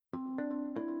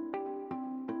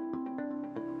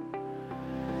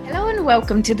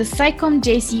welcome to the SciComm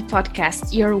JC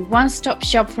podcast, your one-stop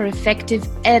shop for effective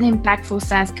and impactful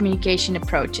science communication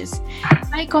approaches.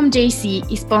 SciComm JC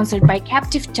is sponsored by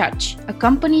Captive Touch, a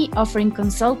company offering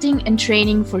consulting and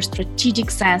training for strategic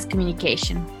science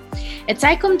communication. At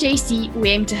SciComm JC, we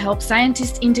aim to help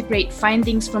scientists integrate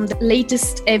findings from the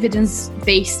latest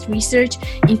evidence-based research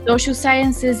in social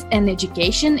sciences and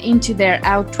education into their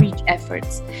outreach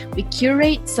efforts. We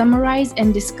curate, summarize,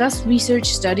 and discuss research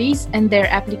studies and their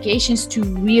applications to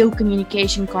real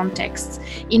communication contexts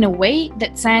in a way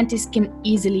that scientists can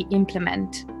easily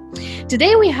implement.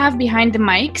 Today we have behind the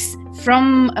mics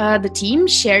from the team,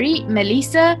 Sherry,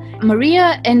 Melissa,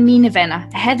 Maria, and me,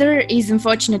 Nevena. Heather is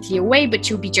unfortunately away, but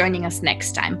she'll be joining us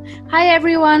next time. Hi,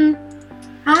 everyone.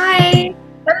 Hi.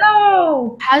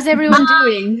 Hello. How's everyone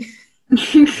doing?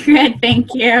 Good,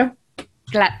 thank you.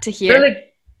 Glad to hear.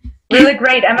 Really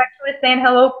great. I'm actually saying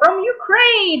hello from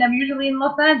Ukraine. I'm usually in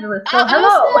Los Angeles, so hello.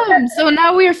 Awesome. So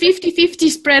now we're 50-50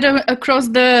 spread across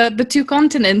the two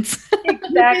continents.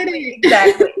 Exactly.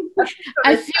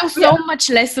 I feel so much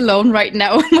less alone right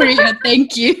now, Maria.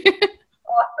 Thank you.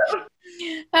 Awesome.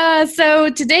 So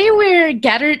today we're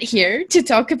gathered here to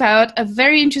talk about a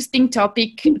very interesting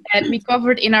topic that we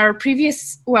covered in our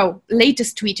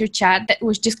latest Twitter chat that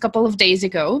was just a couple of days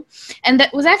ago, and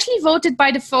that was actually voted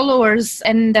by the followers,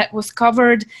 and that was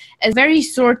covered a very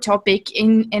sore topic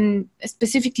in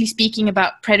specifically speaking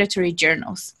about predatory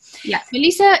journals. Yes.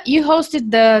 Melissa, you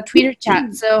hosted the Twitter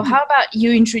chat, so how about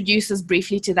you introduce us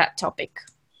briefly to that topic?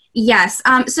 Yes.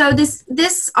 So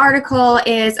this article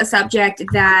is a subject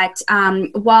that,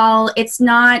 while it's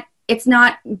not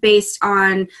based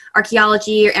on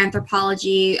archaeology or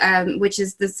anthropology, which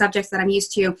is the subjects that I'm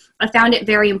used to, I found it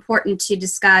very important to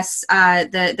discuss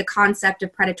the concept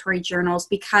of predatory journals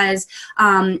because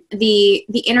the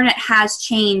internet has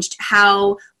changed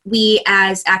how we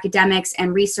as academics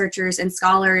and researchers and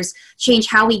scholars change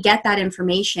how we get that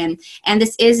information. And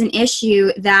this is an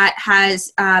issue that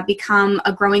has become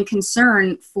a growing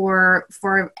concern for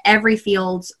every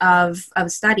field of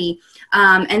study.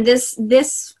 And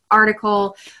this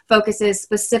article focuses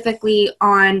specifically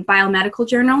on biomedical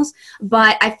journals,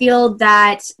 but I feel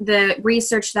that the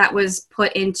research that was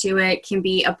put into it can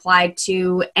be applied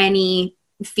to any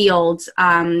field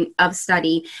of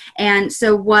study. And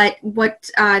so what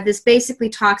this basically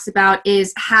talks about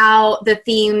is how the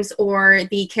themes or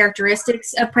the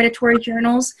characteristics of predatory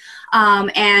journals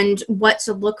and what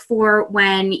to look for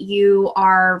when you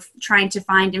are trying to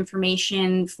find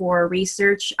information for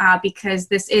research, because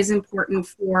this is important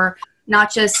for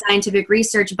not just scientific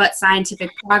research, but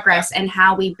scientific progress and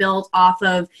how we build off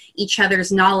of each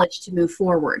other's knowledge to move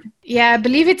forward. Yeah, I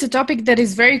believe it's a topic that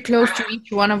is very close to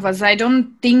each one of us. I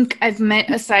don't think I've met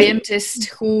a scientist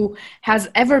who has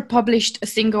ever published a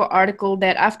single article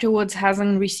that afterwards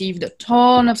hasn't received a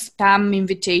ton of spam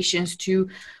invitations to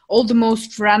all the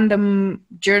most random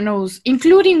journals,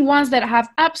 including ones that have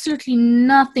absolutely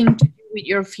nothing to do with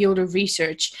your field of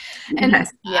research. And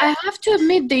Yes. I have to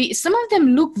admit, some of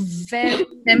them look very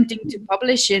tempting to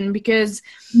publish in because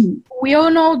we all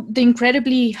know the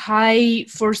incredibly high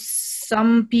for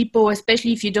some people,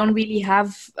 especially if you don't really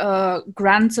have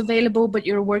grants available, but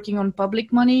you're working on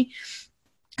public money.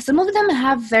 Some of them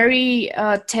have very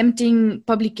tempting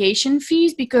publication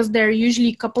fees because they're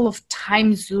usually a couple of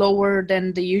times lower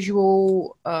than the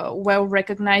usual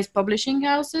well-recognized publishing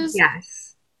houses. Yes.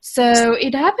 So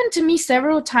it happened to me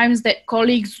several times that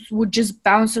colleagues would just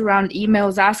bounce around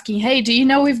emails asking, hey, do you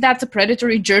know if that's a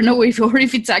predatory journal or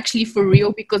if it's actually for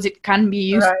real, because it can be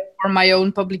used for my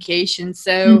own publication.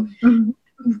 So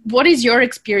what is your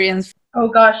experience? Oh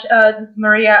gosh, this is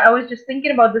Maria. I was just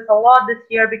thinking about this a lot this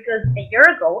year because a year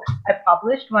ago I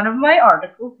published one of my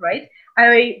articles, right?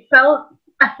 I felt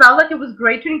like it was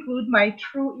great to include my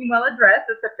true email address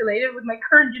that's affiliated with my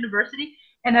current university,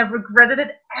 and I've regretted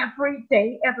it every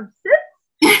day ever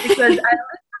since because I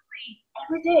literally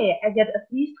every day I get at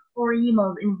least 4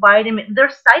 emails inviting me.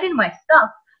 They're citing my stuff,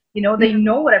 they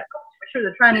know what I've published for sure.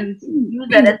 They're trying to use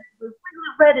that as we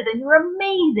really read it and you're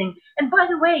amazing. And by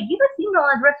the way, give us email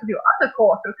address of your other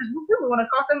co-author because we really want to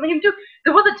contact him too.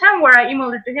 There was a time where I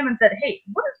emailed it to him and said, hey,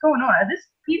 what is going on? Are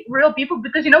these real people?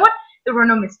 Because you know what? There were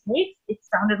no mistakes. It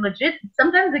sounded legit.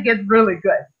 Sometimes it gets really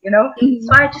good,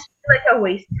 So I just feel like I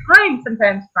waste time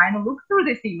sometimes trying to look through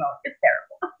this email. It's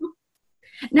terrible.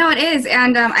 No, it is.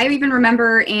 And I even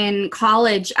remember in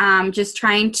college just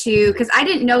trying to, because I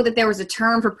didn't know that there was a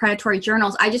term for predatory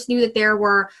journals. I just knew that there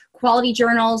were quality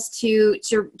journals to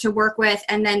work with,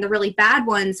 and then the really bad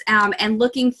ones, and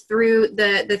looking through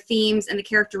the themes and the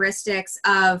characteristics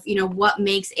of, what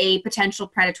makes a potential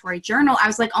predatory journal. I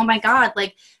was like, oh my God,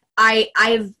 like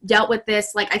I've dealt with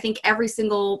this. Like, I think every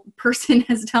single person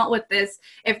has dealt with this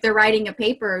if they're writing a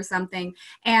paper or something.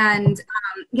 And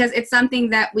because it's something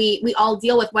that we all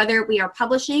deal with, whether we are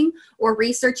publishing or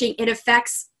researching, it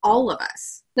affects all of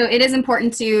us. So it is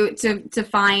important to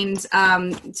find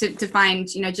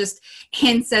just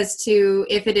hints as to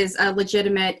if it is a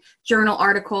legitimate journal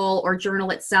article or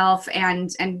journal itself,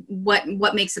 and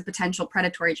what makes a potential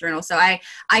predatory journal. So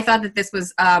I thought that this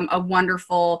was a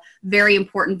wonderful, very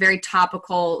important, very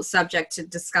topical subject to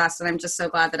discuss, and I'm just so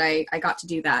glad that I got to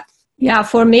do that. Yeah,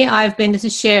 for me, this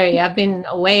is Sherry. I've been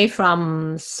away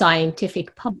from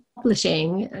scientific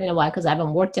publishing in a while because I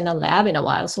haven't worked in a lab in a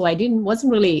while. So I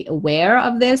wasn't really aware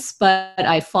of this, but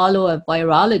I follow a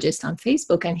virologist on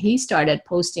Facebook, and he started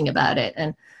posting about it.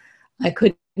 And I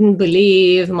couldn't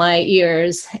believe my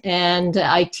ears. And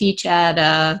I teach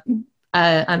I'm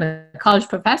a college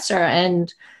professor,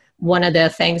 and one of the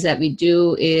things that we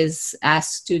do is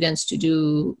ask students to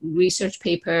do research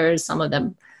papers. Some of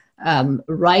them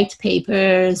write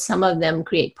papers, some of them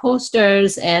create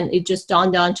posters, and it just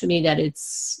dawned on to me that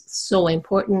it's so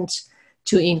important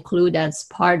to include as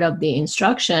part of the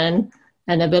instruction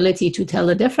an ability to tell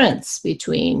the difference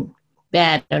between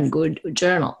bad and good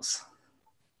journals.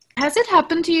 Has it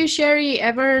happened to you, Sherry,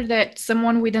 ever that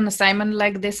someone with an assignment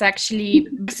like this actually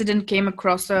accident came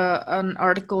across an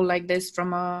article like this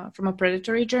from a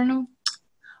predatory journal?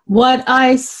 What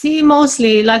I see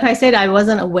mostly, like I said, I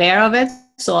wasn't aware of it.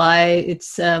 So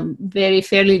it's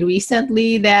fairly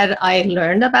recently that I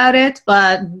learned about it.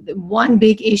 But one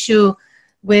big issue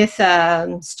with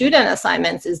student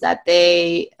assignments is that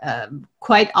they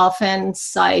quite often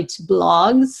cite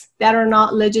blogs that are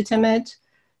not legitimate.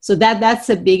 So that's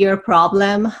a bigger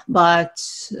problem. But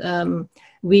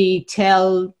we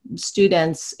tell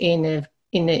students in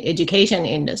the education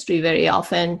industry very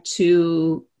often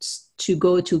to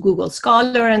go to Google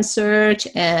Scholar and search,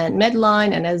 and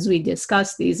Medline. And as we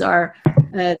discussed, these are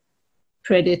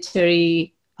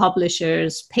predatory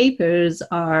publishers' papers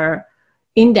are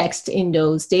indexed in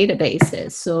those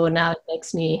databases. So now it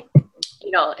makes me,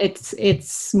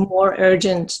 it's more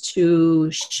urgent to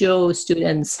show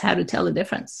students how to tell the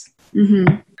difference. Mm-hmm.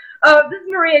 This is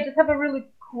Maria. I just have a really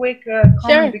quick comment.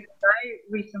 Sure. Because I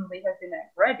recently have been a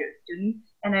graduate student,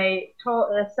 and I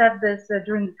said this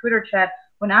during the Twitter chat.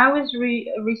 When I was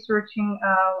researching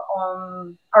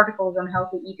on articles on how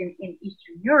to eat in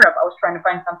Eastern Europe, I was trying to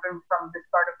find something from this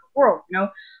part of the world.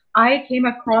 I came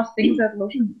across things that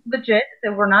looked legit,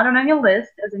 that were not on any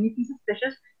list as anything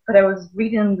suspicious. But I was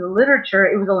reading the literature;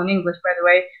 it was all in English, by the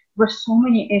way. There were so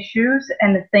many issues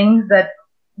and the things that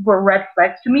were red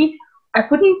flags to me. I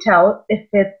couldn't tell if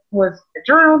it was the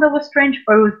journal that was strange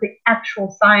or it was the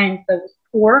actual science that was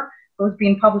poor, that was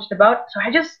being published about. So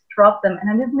I just dropped them, and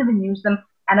I didn't even use them.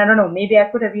 And I don't know, maybe I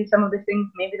could have used some of these things.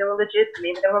 Maybe they were legit.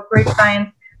 Maybe they were great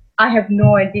science. I have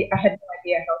no idea. I had no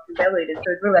idea how to evaluate it.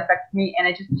 So it really affected me, and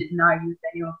I just did not use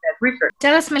any of that research.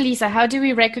 Tell us, Melissa, how do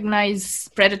we recognize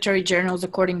predatory journals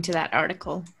according to that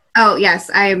article? Oh,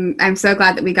 yes. I'm so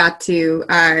glad that we get to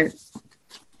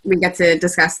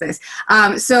discuss this.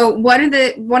 So one of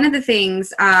the things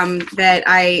that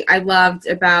I loved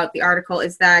about the article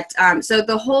is that so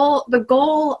the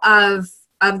goal of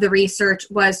the research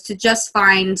was to just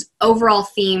find overall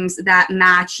themes that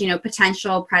match,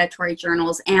 potential predatory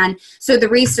journals. And so the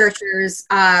researchers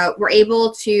were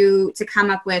able to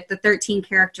come up with the 13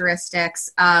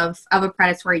 characteristics of a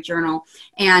predatory journal.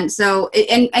 And so,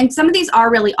 and some of these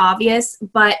are really obvious,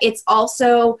 but it's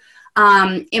also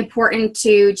important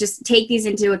to just take these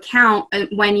into account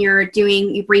when you're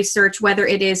doing research, whether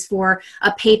it is for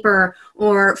a paper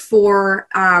or for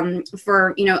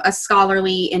a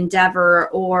scholarly endeavor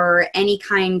or any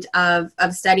kind of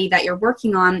study that you're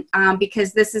working on,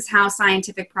 because this is how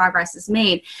scientific progress is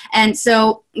made. And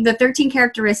so the 13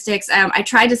 characteristics, I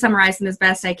tried to summarize them as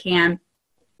best I can.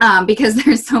 Because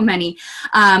there's so many.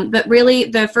 But really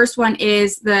the first one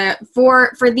is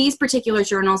for these particular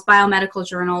journals, biomedical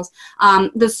journals,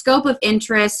 the scope of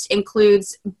interest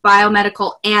includes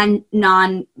biomedical and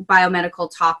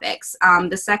non-biomedical topics.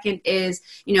 The second is,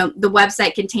 the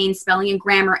website contains spelling and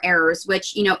grammar errors,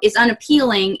 which, is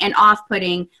unappealing and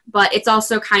off-putting, but it's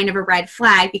also kind of a red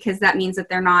flag because that means that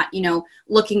they're not,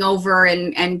 looking over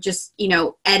and just,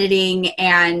 editing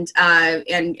and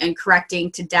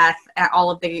correcting to death all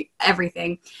of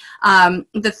everything.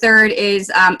 The third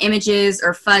is images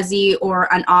are fuzzy or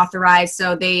unauthorized,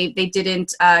 so they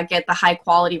didn't get the high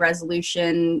quality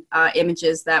resolution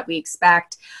images that we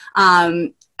expect.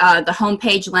 the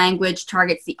homepage language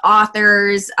targets the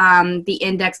authors. The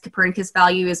index Copernicus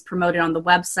value is promoted on the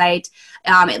website.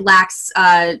 It lacks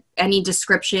any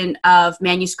description of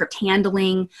manuscript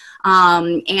handling,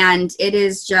 and it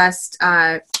is just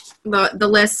the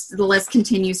list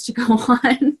continues to go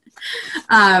on.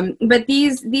 But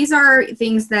these are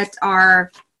things that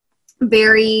are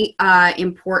very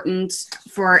important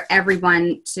for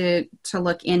everyone to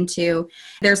look into.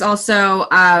 There's also,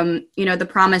 the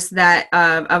promise that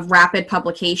of rapid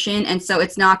publication, and so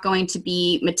it's not going to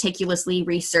be meticulously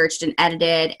researched and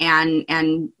edited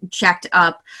and checked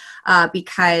up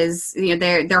because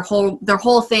their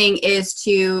whole thing is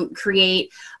to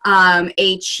create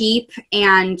a cheap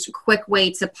and quick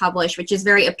way to publish, which is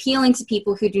very appealing to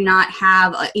people who do not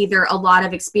have either a lot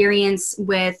of experience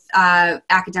with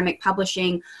academic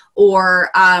publishing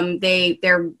or they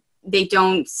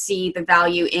don't see the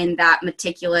value in that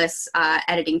meticulous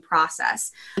editing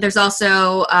process. There's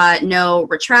also no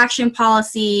retraction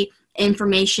policy,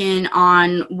 information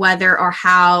on whether or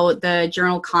how the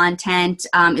journal content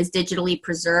is digitally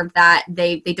preserved, that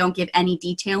they don't give any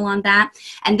detail on that.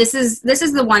 And this is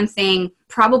the one thing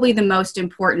probably the most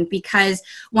important, because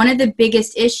one of the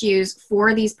biggest issues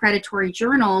for these predatory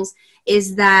journals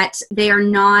is that they are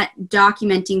not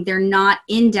documenting, they're not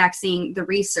indexing the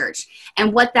research.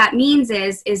 And what that means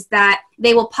is that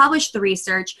they will publish the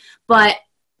research, but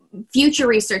future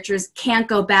researchers can't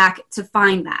go back to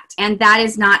find that. And that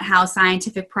is not how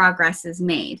scientific progress is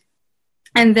made.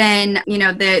 And then,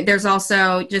 there's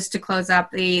also, just to close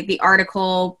up, the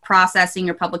article processing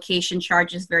or publication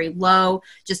charge is very low,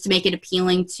 just to make it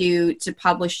appealing to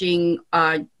publishing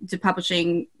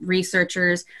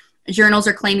researchers. Journals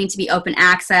are claiming to be open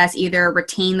access, either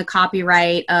retain the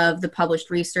copyright of the published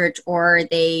research or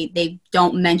they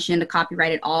don't mention the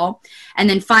copyright at all. And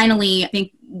then finally, I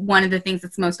think one of the things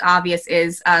that's most obvious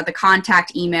is the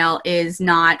contact email is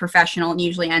not professional and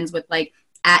usually ends with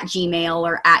 @Gmail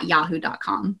or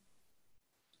 @yahoo.com.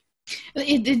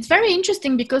 It's very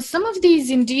interesting because some of these,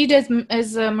 indeed,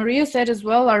 as Maria said as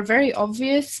well, are very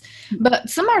obvious, but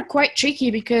some are quite tricky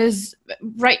because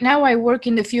right now I work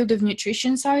in the field of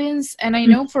nutrition science, and I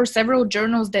know for several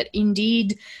journals that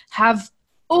indeed have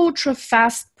ultra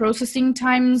fast processing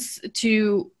times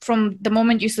from the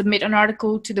moment you submit an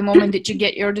article to the moment that you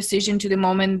get your decision to the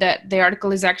moment that the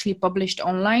article is actually published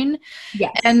online.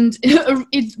 Yes. And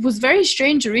it was very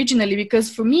strange originally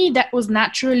because for me that was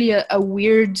naturally a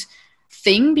weird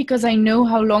thing, because I know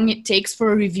how long it takes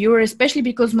for a reviewer, especially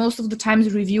because most of the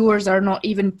times reviewers are not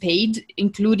even paid,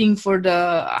 including for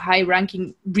the high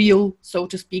ranking real, so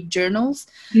to speak, journals.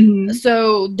 Mm-hmm.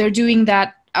 So they're doing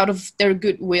that out of their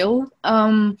goodwill.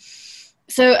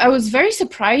 So I was very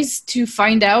surprised to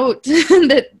find out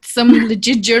that some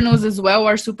legit journals as well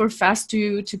are super fast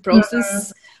to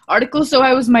process articles. So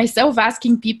I was myself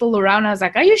asking people around, I was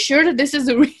like, are you sure that this is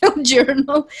a real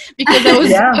journal? Because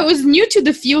I was new to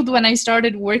the field when I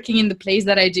started working in the place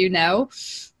that I do now.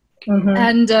 Mm-hmm.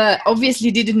 And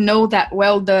obviously didn't know that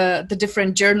well the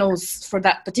different journals for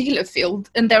that particular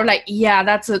field, and they were like, yeah,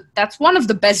 that's one of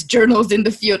the best journals in the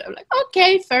field. I'm like,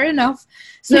 okay, fair enough.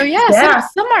 So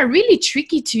some are really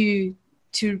tricky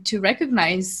to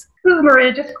recognize.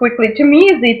 Maria, just quickly, to me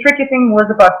the tricky thing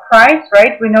was about price,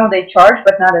 right? We know they charge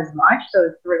but not as much, so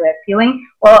it's really appealing.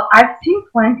 Well, I've seen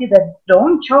plenty that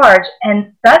don't charge,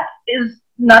 and that is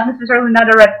not necessarily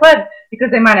not a red flag,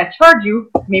 because they might not charge you.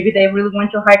 Maybe they really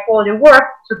want your high quality work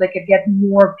so they could get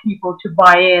more people to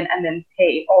buy in and then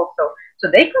pay also. So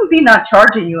they can be not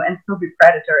charging you and still be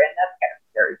predatory, and that's kind of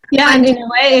scary. Yeah, and in a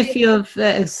way, if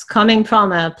it's coming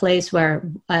from a place where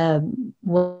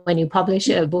when you publish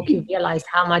a book, you realize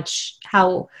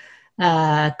how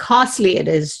costly it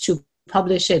is to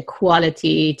publish a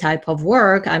quality type of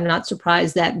work, I'm not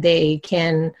surprised that they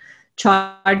can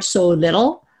charge so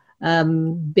little.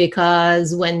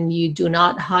 Because when you do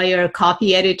not hire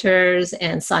copy editors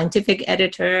and scientific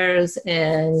editors,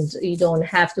 and you don't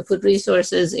have to put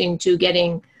resources into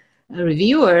getting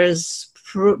reviewers,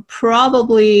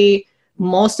 probably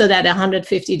most of that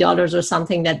 $150 or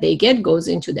something that they get goes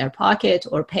into their pocket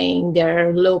or paying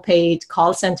their low-paid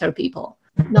call center people.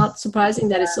 Not surprising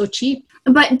that it's so cheap.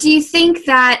 But do you think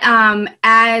that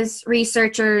as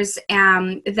researchers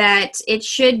that it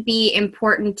should be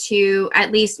important to,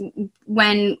 at least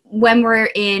when we're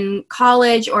in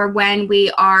college or when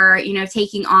we are,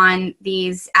 taking on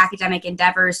these academic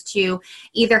endeavors, to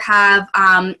either have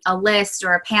a list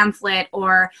or a pamphlet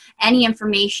or any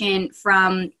information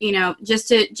from, just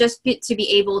to be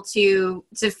able to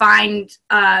find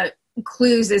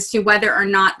clues as to whether or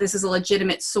not this is a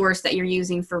legitimate source that you're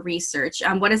using for research.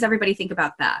 What does everybody think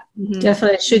about that?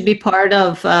 Definitely, it should be part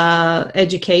of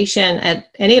education at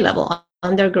any level,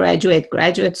 undergraduate,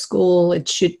 graduate school.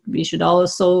 We should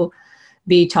also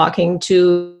be talking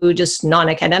to just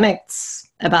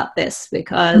non-academics about this,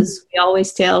 because we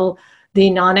always tell the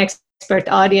non-expert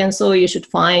audience, oh, you should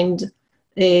find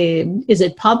is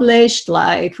it published?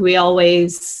 Like, we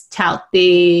always tout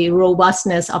the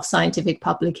robustness of scientific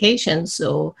publications,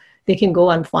 so they can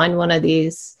go and find one of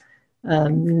these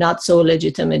not so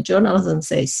legitimate journals and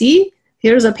say, see,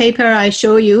 here's a paper I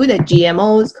show you that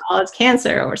GMOs cause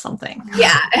cancer or something.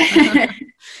 Yeah.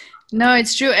 No,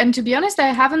 it's true. And to be honest,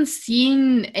 I haven't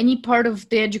seen any part of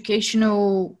the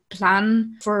educational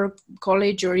plan for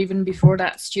college or even before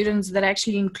that students that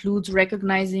actually includes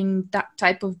recognizing that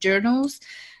type of journals.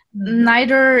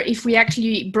 Neither if we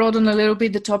actually broaden a little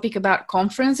bit the topic about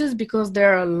conferences, because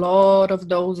there are a lot of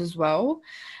those as well.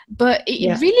 But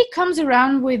it really comes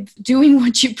around with doing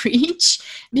what you preach,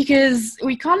 because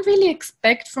we can't really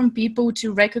expect from people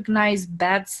to recognize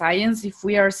bad science if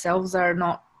we ourselves are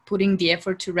not putting the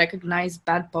effort to recognize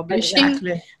bad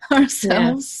publishing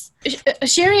ourselves. Yeah.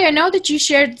 Sherry, I know that you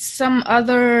shared some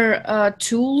other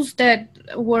tools that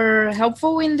were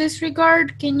helpful in this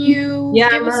regard. Can you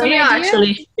give us Maria an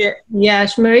idea?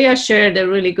 Maria shared a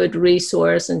really good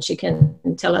resource, and she can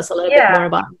tell us a little bit more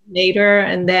about it later.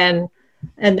 And then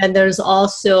there's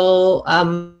also,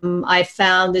 I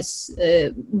found this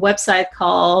website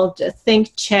called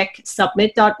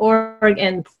thinkchecksubmit.org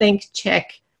and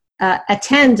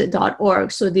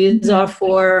thinkcheckattend.org. So these are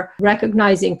for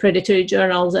recognizing predatory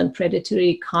journals and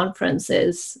predatory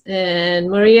conferences.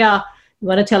 And Maria, you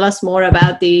want to tell us more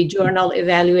about the journal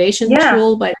evaluation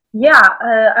tool? I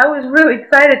was really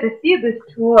excited to see this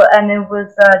tool, and it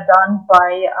was done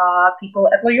by people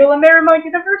at Loyola Marymount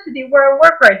University, where I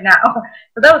work right now.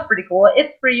 So that was pretty cool.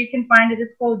 It's free. You can find it.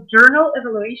 It's called Journal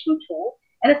Evaluation Tool,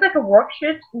 and it's like a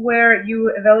worksheet where you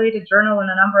evaluate a journal on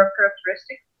a number of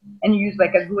characteristics, and you use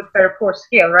like a good, fair, poor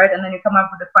scale, right? And then you come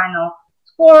up with a final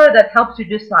score that helps you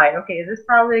decide, okay, is this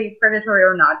probably predatory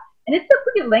or not? And it's a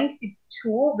pretty lengthy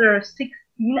tool. There are 16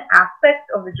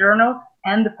 aspects of the journal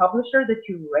and the publisher that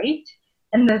you rate.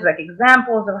 And there's like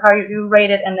examples of how you rate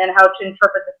it, and then how to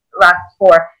interpret the last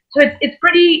score. So it's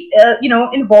pretty,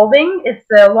 involving. It's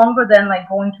longer than like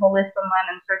going to a list online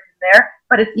and searching there,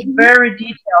 but it's very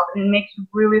detailed, and it makes you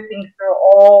really think through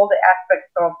all the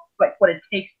aspects of like what it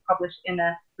takes to publish in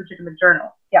a legitimate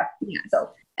journal. Yeah. Yes. So.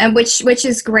 And which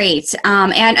is great.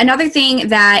 And another thing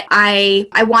that I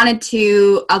wanted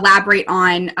to elaborate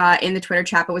on in the Twitter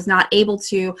chat, but was not able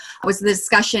to, was the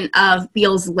discussion of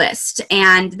Beall's list.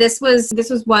 And this was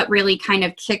what really kind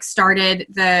of kickstarted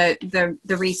the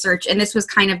research. And this was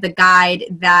kind of the guide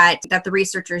that the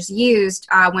researchers used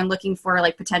when looking for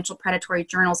like potential predatory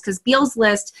journals. Because Beall's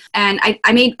list, and I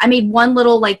made one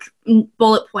little like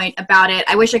bullet point about it.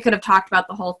 I wish I could have talked about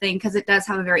the whole thing, because it does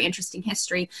have a very interesting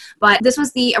history. But this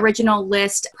was the original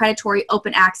list, predatory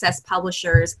open access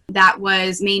publishers, that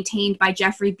was maintained by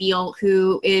Jeffrey Beall,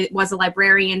 who was a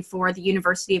librarian for the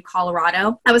University of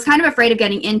Colorado. I was kind of afraid of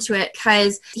getting into it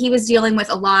because he was dealing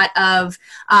with a lot of,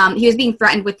 he was being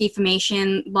threatened with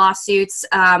defamation lawsuits,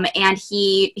 and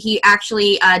he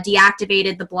actually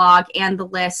deactivated the blog and the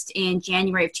list in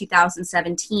January of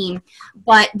 2017.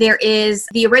 But there is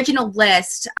the original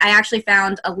list. I actually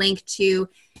found a link to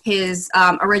his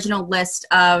original list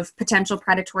of potential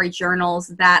predatory journals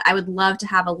that I would love to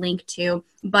have a link to,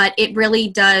 but it really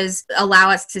does allow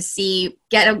us to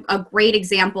get a great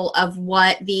example of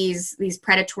what these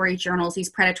predatory journals, these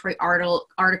predatory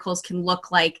articles can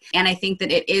look like. And I think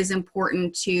that it is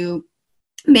important to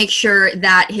make sure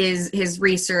that his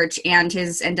research and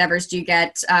his endeavors do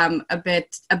get a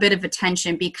bit of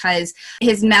attention, because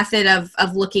his method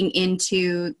of looking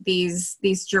into these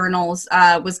journals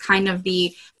was kind of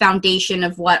the foundation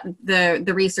of what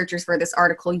the researchers for this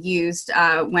article used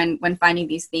when finding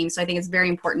these themes. So I think it's very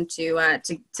important to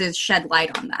shed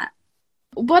light on that.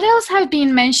 What else have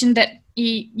been mentioned that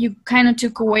you kind of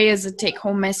took away as a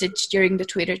take-home message during the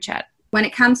Twitter chat? When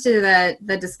it comes to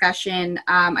the discussion,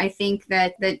 I think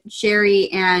that Sherry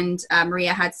and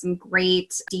Maria had some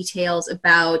great details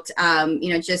about,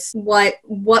 just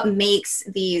what makes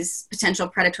these potential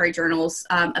predatory journals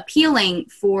appealing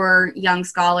for young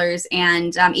scholars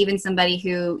and even somebody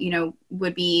who,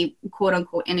 would be quote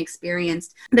unquote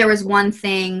inexperienced. There was one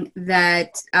thing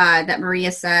that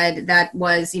Maria said that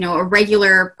was, a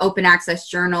regular open access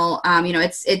journal.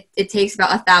 It takes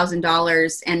about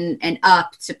 $1,000 and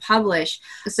up to publish.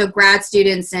 So grad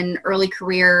students and early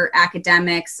career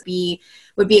academics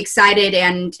would would be excited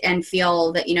and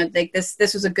feel that, like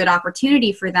this was a good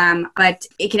opportunity for them, but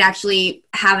it could actually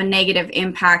have a negative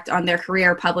impact on their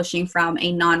career publishing from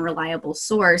a non-reliable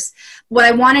source. What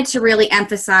I wanted to really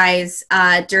emphasize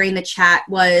during the chat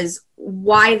was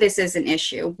why this is an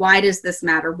issue. Why does this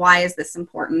matter? Why is this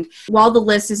important? While the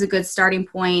list is a good starting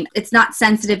point, it's not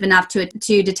sensitive enough to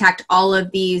detect all of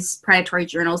these predatory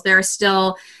journals. There are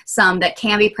still some that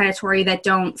can be predatory that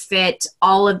don't fit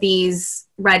all of these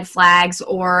red flags,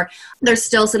 or there's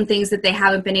still some things that they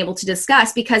haven't been able to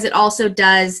discuss, because it also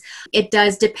does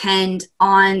depend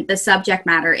on the subject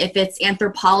matter. If it's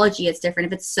anthropology, it's different.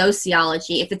 If it's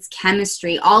sociology, if it's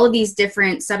chemistry, all of these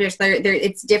different subjects,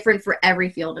 it's different for every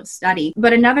field of study.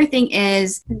 But another thing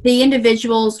is the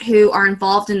individuals who are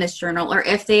involved in this journal, or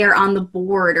if they are on the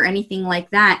board or anything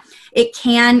like that, it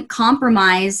can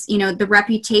compromise, the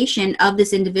reputation of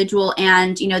this individual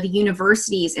and, the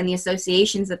universities and the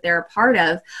associations that they're a part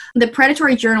of. The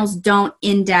predatory journals don't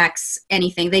index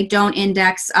anything. They don't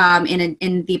index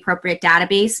in the appropriate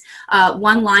database.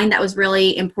 One line that was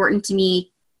really important to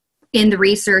me in the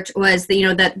research was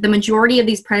that the majority of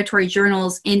these predatory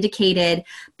journals indicated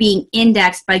being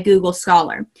indexed by Google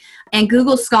Scholar. And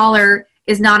Google Scholar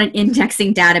is not an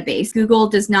indexing database. Google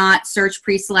does not search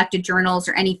pre-selected journals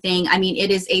or anything. I mean,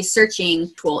 it is a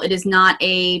searching tool. It is not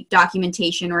a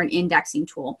documentation or an indexing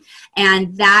tool.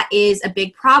 And that is a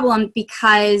big problem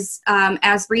because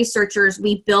as researchers,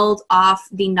 we build off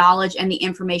the knowledge and the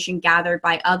information gathered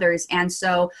by others. And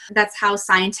so that's how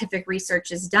scientific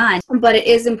research is done. But it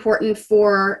is important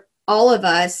for all of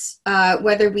us,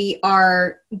 whether we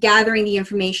are gathering the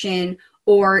information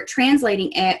or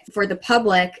translating it for the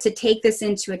public, to take this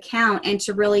into account and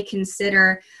to really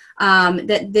consider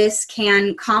that this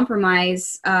can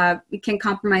compromise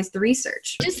the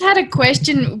research. I just had a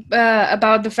question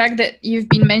about the fact that you've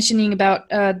been mentioning about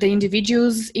the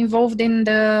individuals involved in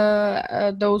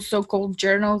those so-called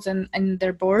journals and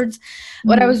their boards. Mm-hmm.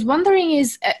 What I was wondering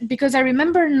is, because I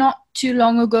remember not too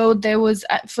long ago, there was,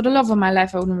 for the love of my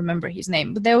life, I wouldn't remember his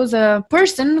name, but there was a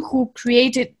person who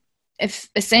created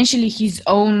essentially his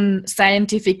own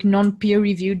scientific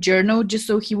non-peer-reviewed journal just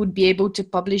so he would be able to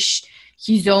publish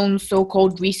his own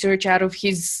so-called research out of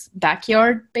his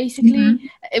backyard, basically. Mm-hmm.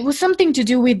 It was something to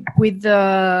do with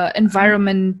the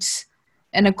environment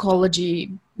and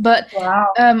ecology. But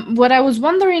wow. What I was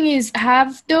wondering is,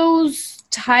 have those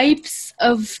types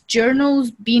of journals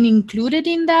been included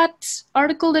in that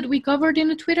article that we covered in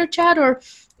the Twitter chat, or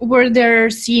were they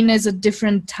seen as a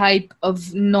different type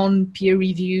of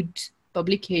non-peer-reviewed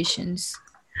publications?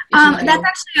 That's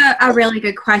actually a really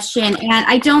good question, and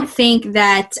I don't think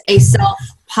that a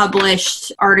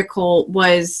self-published article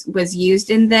was used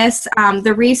in this.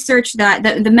 The research that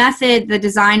the method, the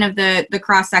design of the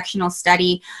cross-sectional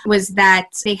study was that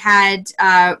they had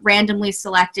randomly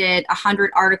selected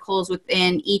 100 articles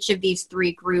within each of these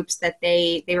three groups that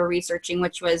they were researching,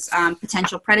 which was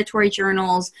potential predatory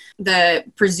journals, the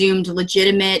presumed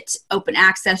legitimate open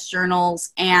access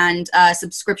journals, and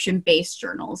subscription-based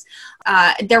journals.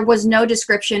 There was no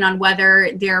description on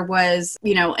whether there was,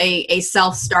 a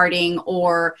self-starting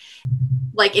or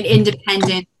like an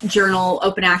independent journal,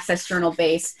 open access journal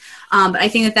base. But I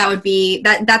think that would be,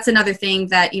 that's another thing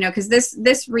that, because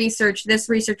this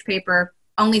research paper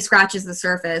only scratches the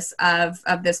surface of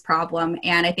this problem.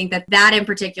 And I think that in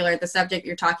particular, the subject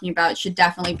you're talking about, should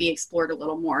definitely be explored a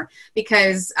little more,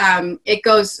 because it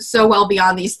goes so well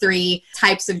beyond these three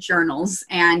types of journals.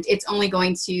 And it's only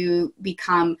going to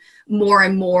become more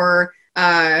and more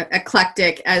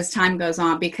eclectic as time goes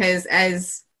on, because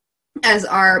as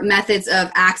our methods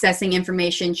of accessing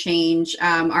information change,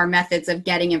 our methods of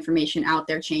getting information out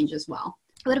there change as well.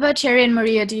 What about Sherry and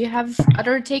Maria? Do you have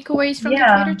other takeaways from the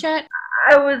Twitter chat?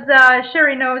 I was,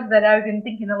 Sherry knows that I've been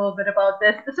thinking a little bit about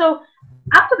this. So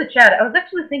after the chat, I was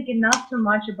actually thinking not so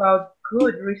much about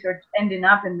good research ending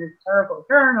up in these terrible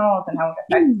journals and how it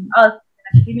affects us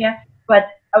in academia, but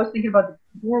I was thinking about the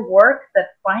poor work that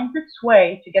finds its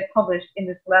way to get published in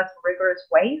this less rigorous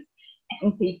ways,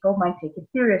 and people might take it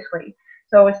seriously.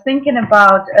 So I was thinking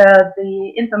about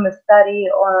the infamous study,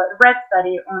 or red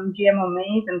study, on GMO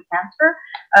maize and cancer.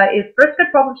 It first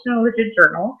got published in a legit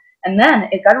journal, and then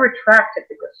it got retracted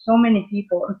because so many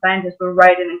people and scientists were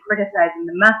writing and criticizing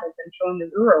the methods and showing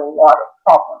that there were a lot of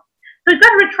problems. So it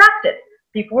got retracted.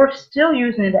 People were still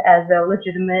using it as a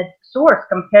legitimate source,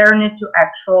 comparing it to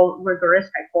actual rigorous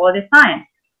high-quality science.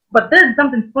 But then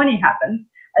something funny happens,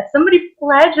 as somebody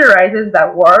plagiarizes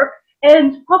that work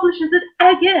and publishes it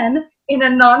again in a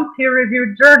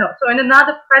non-peer-reviewed journal, so in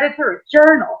another predatory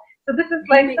journal. So this is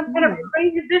like some kind of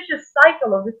crazy vicious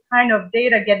cycle of this kind of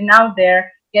data getting out there,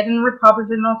 getting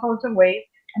republished in all sorts of ways,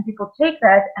 and people take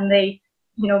that and they,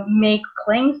 make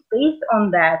claims based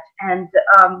on that and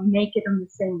make it on the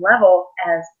same level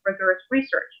as rigorous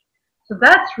research. So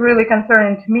that's really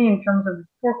concerning to me in terms of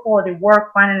poor quality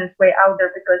work finding its way out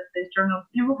there, because these journals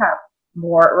do have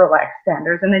more relaxed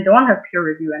standards and they don't have peer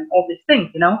review and all these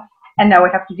things, and now we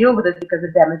have to deal with it because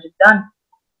the damage is done.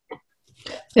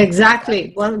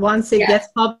 Exactly. Once it gets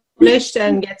published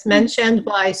and gets mentioned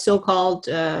by so-called,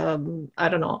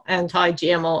 anti-GMO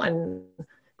and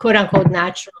quote-unquote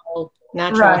natural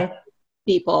Right.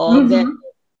 people, then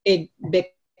it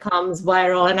becomes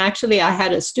viral. And actually, I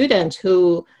had a student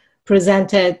who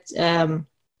presented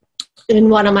in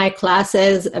one of my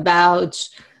classes about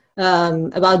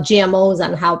GMOs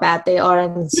and how bad they are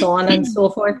and so on and so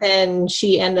forth. And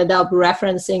she ended up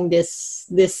referencing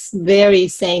this very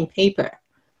same paper.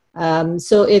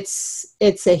 So it's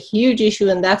a huge issue,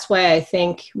 and that's why I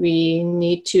think we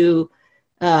need to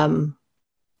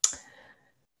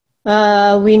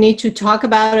talk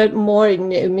about it more.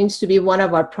 It needs to be one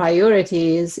of our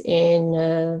priorities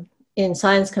in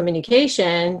science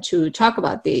communication to talk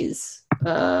about this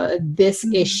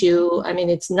issue. I mean,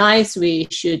 it's nice. We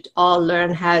should all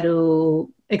learn how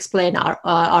to explain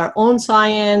our own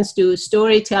science, do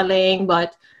storytelling,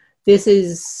 but this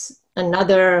is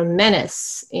another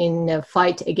menace in the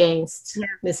fight against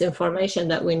misinformation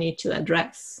that we need to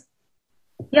address.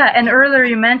 Yeah, and earlier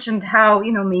you mentioned how,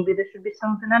 maybe this should be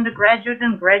something undergraduate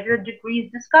and graduate degrees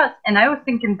discuss. And I was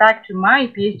thinking back to my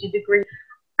PhD degree.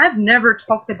 I've never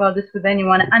talked about this with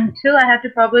anyone until I had to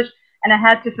publish, and I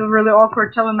had to feel really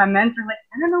awkward telling my mentor, like,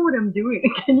 I don't know what I'm doing.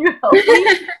 Can you help me?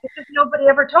 Because nobody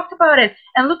ever talked about it.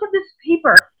 And look at this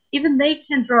paper. Even they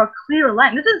can draw a clear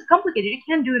line. This is complicated. You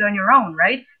can't do it on your own,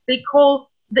 right? They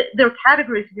call their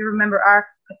categories, if you remember, are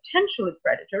potentially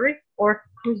predatory or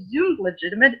presumed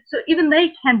legitimate. So even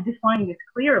they can define this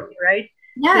clearly, right?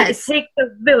 Yes. It takes a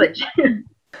village.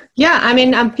 Yeah, I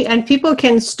mean, and people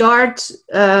can start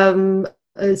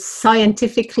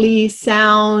scientifically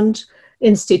sound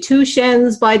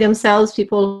institutions by themselves,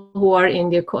 people who are in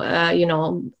the,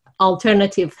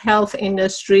 alternative health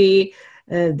industry.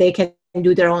 They can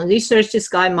do their own research. This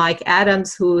guy, Mike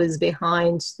Adams, who is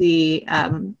behind the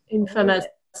infamous,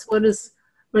 what is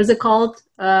it called?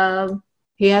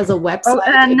 He has a website.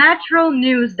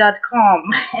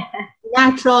 Naturalnews.com.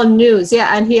 Natural News,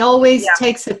 yeah. And he always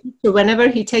takes a picture. Whenever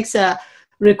he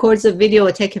records a video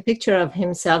or take a picture of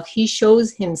himself, he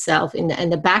shows himself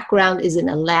and the background is in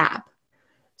a lab.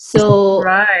 So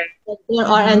right.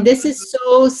 And this is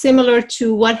so similar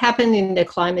to what happened in the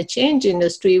climate change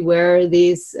industry, where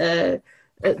these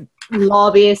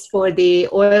lobbyists for the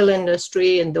oil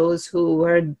industry and those who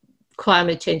were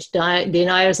climate change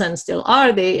deniers and still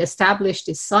are, they established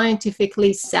these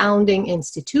scientifically sounding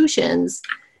institutions,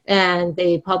 and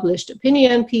they published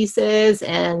opinion pieces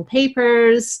and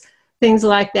papers, things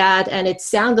like that. And it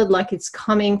sounded like it's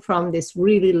coming from this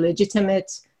really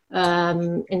legitimate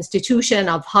institution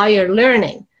of higher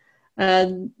learning.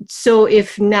 So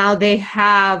if now they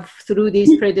have, through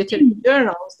these predatory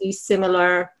journals, these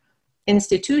similar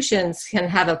institutions can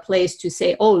have a place to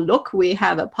say, oh, look, we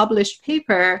have a published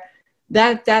paper,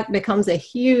 that becomes a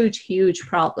huge, huge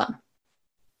problem.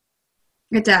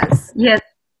 It does. Yes.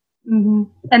 Mm-hmm.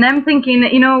 And I'm thinking,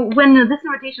 when these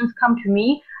invitations come to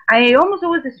me, I almost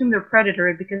always assume they're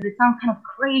predatory because they sound kind of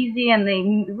crazy and they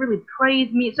really praise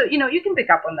me. So, you can pick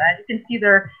up on that. You can see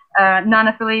their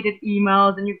non-affiliated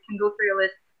emails and you can go through your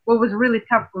list. What was really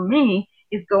tough for me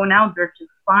is going out there to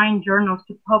find journals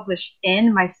to publish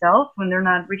in myself when they're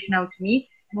not reaching out to me.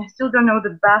 And I still don't know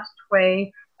the best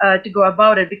way to go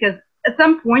about it, because at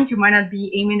some point you might not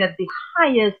be aiming at the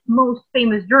highest, most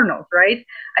famous journals, right?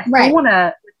 I still want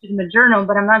a legitimate journal,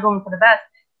 but I'm not going for the best.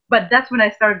 But that's when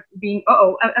I started being,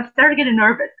 I started getting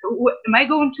nervous. Am I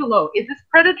going too low? Is this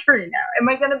predatory now? Am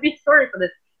I going to be sorry for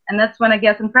this? And that's when I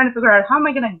guess I'm trying to figure out, how am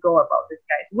I going to go about this,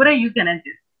 guys? What are you going to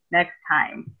do next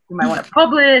time? You might want to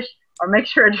publish or make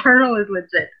sure a journal is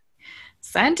legit.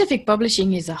 Scientific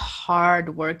publishing is a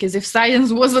hard work, as if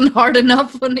science wasn't hard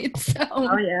enough on itself.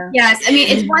 Oh, yeah. Yes, I mean,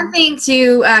 it's one thing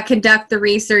to conduct the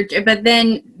research, but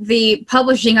then the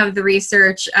publishing of the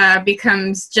research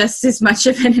becomes just as much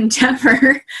of an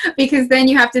endeavor, because then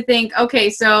you have to think, okay,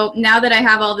 so now that I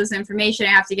have all this information, I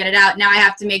have to get it out. Now I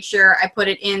have to make sure I put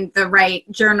it in the right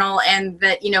journal and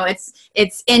that,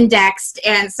 it's indexed.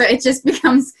 And so it just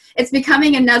it's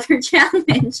becoming another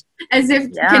challenge, as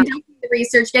if conducting the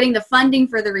research, getting the funding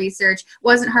for the research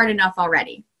wasn't hard enough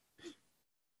already.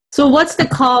 So what's the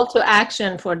call to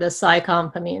action for the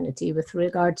SciComm community with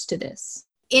regards to this?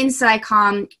 In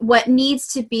SciComm, what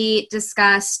needs to be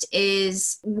discussed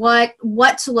is what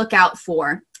to look out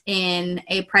for. in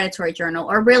a predatory journal,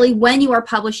 or really when you are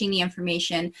publishing the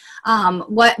information,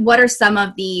 what are some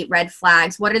of the red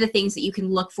flags? What are the things that you can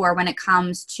look for when it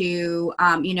comes to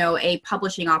a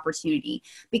publishing opportunity?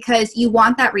 Because you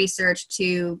want that research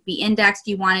to be indexed,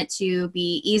 you want it to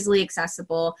be easily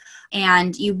accessible,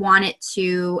 and you want it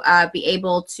to be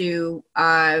able to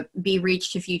be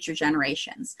reached to future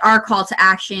generations. Our call to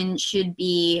action should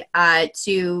be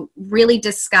to really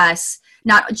discuss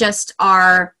not just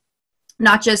the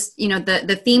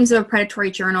themes of a predatory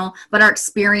journal, but our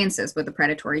experiences with the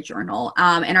predatory journal,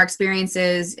 and our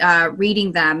experiences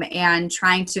reading them and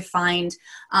trying to find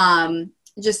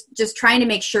just trying to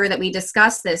make sure that we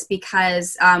discuss this,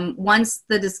 because once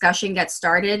the discussion gets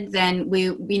started, then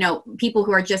people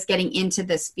who are just getting into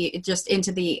this, just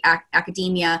into the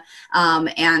academia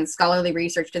and scholarly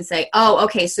research can say, oh,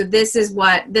 okay, so this is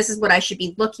what I should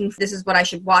be looking for. This is what I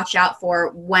should watch out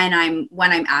for when I'm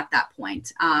at that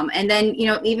point. And then,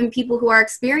 even people who are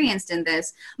experienced in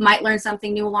this might learn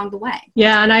something new along the way.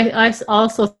 Yeah, and I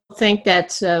also think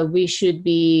that we should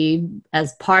be,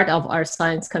 as part of our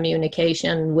science communication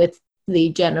with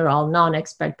the general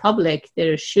non-expert public,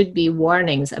 there should be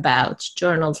warnings about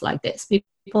journals like this.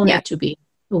 People need to be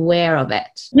aware of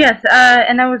it. Yes,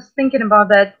 and I was thinking about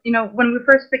that. When we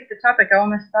first picked the topic, I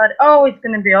almost thought, oh, it's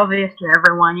going to be obvious to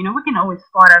everyone. We can always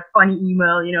spot a funny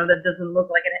email, that doesn't look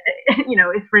like it,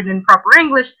 it's written in proper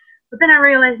English. But then I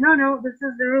realized, no, this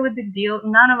is a really big deal.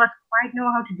 None of us quite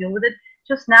know how to deal with it.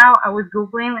 Just now I was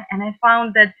Googling and I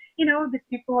found that, these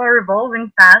people are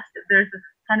evolving fast. There's this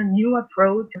kind of new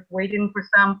approach of waiting for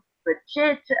some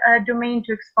legit domain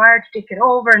to expire to take it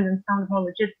over, and then sound more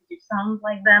legit to sound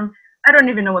like them. I don't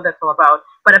even know what that's all about,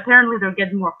 but apparently they're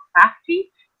getting more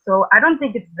crafty. So I don't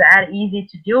think it's that easy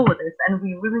to deal with this, and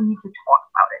we really need to talk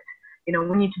about it.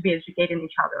 We need to be educating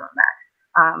each other on that.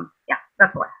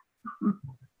 That's why.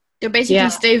 So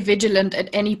basically stay vigilant at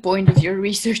any point of your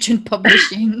research and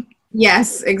publishing.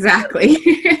 Yes, exactly.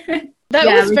 That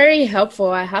was very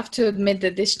helpful. I have to admit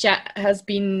that this chat has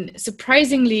been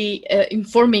surprisingly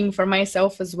informing for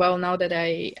myself as well, now that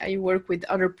I work with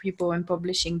other people and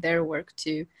publishing their work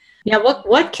too. Yeah,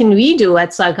 what can we do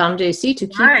at SciComm.jc to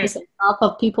keep this on top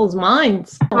of people's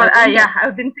minds? Well,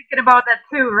 I've been thinking about that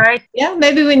too, right? Yeah,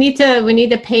 maybe we need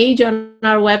a page on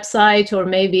our website, or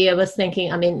maybe I was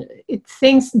thinking,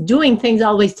 doing things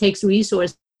always takes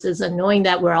resources, and knowing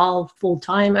that we're all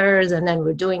full-timers and then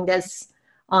we're doing this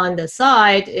on the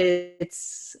side,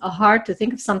 it's hard to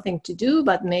think of something to do,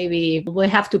 but maybe we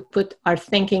have to put our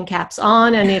thinking caps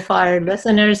on, and if our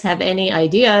listeners have any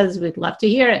ideas, we'd love to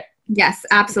hear it. Yes,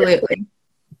 absolutely.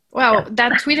 Well,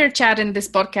 that Twitter chat in this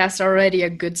podcast are already a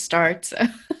good start. So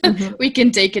we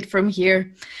can take it from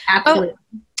here. Absolutely.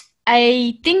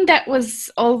 I think that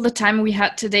was all the time we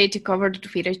had today to cover the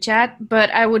Twitter chat, but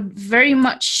I would very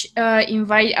much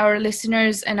invite our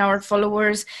listeners and our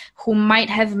followers who might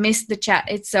have missed the chat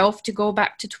itself to go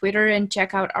back to Twitter and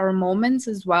check out our moments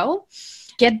as well.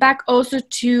 Get back also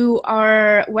to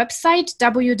our website,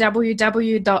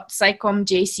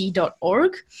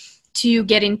 www.scicommjc.org, to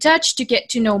get in touch, to get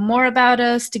to know more about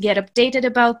us, to get updated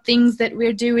about things that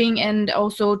we're doing, and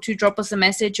also to drop us a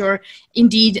message, or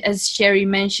indeed, as Sherry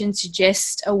mentioned,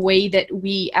 suggest a way that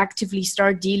we actively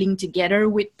start dealing together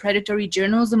with predatory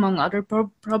journals, among other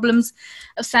problems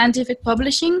of scientific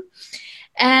publishing.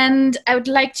 And I would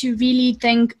like to really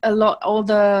thank a lot all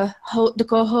the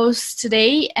co-hosts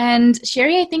today. And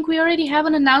Sherry, I think we already have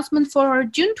an announcement for our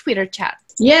June Twitter chat.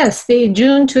 Yes, the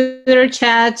June Twitter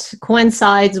chat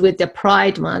coincides with the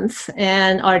Pride Month,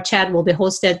 and our chat will be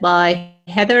hosted by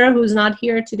Heather, who's not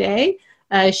here today.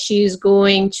 She's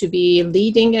going to be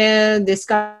leading a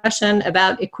discussion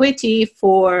about equity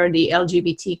for the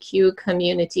LGBTQ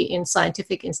community in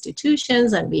scientific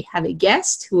institutions, and we have a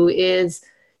guest who is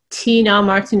Tina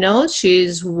Martineau.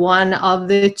 She's one of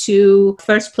the 2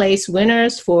 first place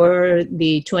winners for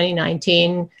the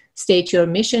 2019 State Your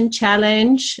Mission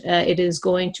Challenge. It is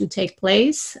going to take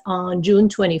place on June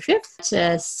 25th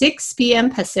at 6 p.m.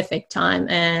 Pacific time.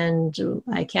 And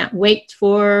I can't wait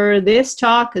for this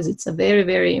talk because it's a very,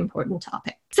 very important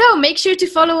topic. So make sure to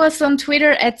follow us on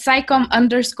Twitter at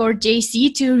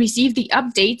SciComm_JC to receive the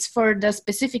updates for the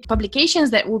specific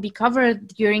publications that will be covered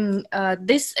during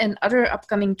this and other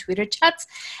upcoming Twitter chats.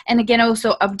 And again,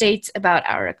 also updates about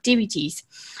our activities.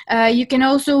 You can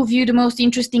also view the most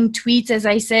interesting tweets, as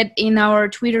I said, in our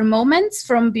Twitter moments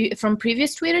from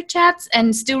previous Twitter chats,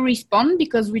 and still respond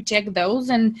because we check those.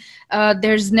 And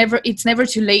it's never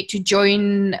too late to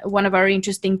join one of our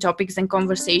interesting topics and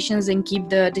conversations and keep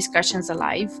the discussions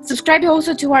alive. live. Subscribe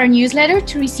also to our newsletter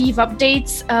to receive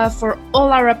updates for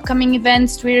all our upcoming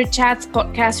events, Twitter chats,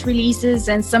 podcast releases,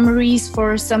 and summaries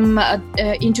for some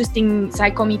interesting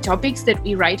psychomy topics that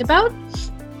we write about.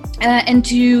 And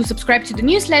to subscribe to the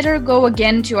newsletter, go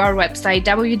again to our website,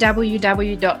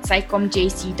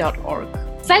 www.psychomjc.org.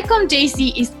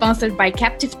 PsychomJC is sponsored by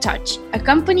Captive Touch, a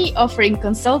company offering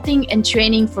consulting and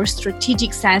training for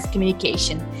strategic science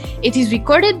communication. It is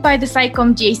recorded by the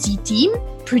PsychomJC team,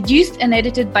 produced and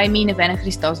edited by me, Nevena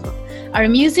Christosova. Our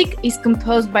music is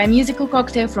composed by Musical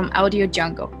Cocktail from Audio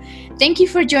Jungle. Thank you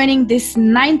for joining this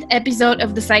 9th episode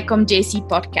of the PsychomJC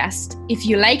podcast. If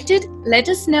you liked it, let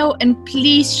us know and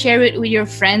please share it with your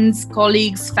friends,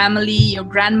 colleagues, family, your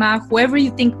grandma, whoever you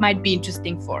think might be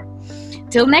interesting for.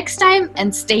 Till next time,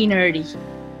 and stay nerdy.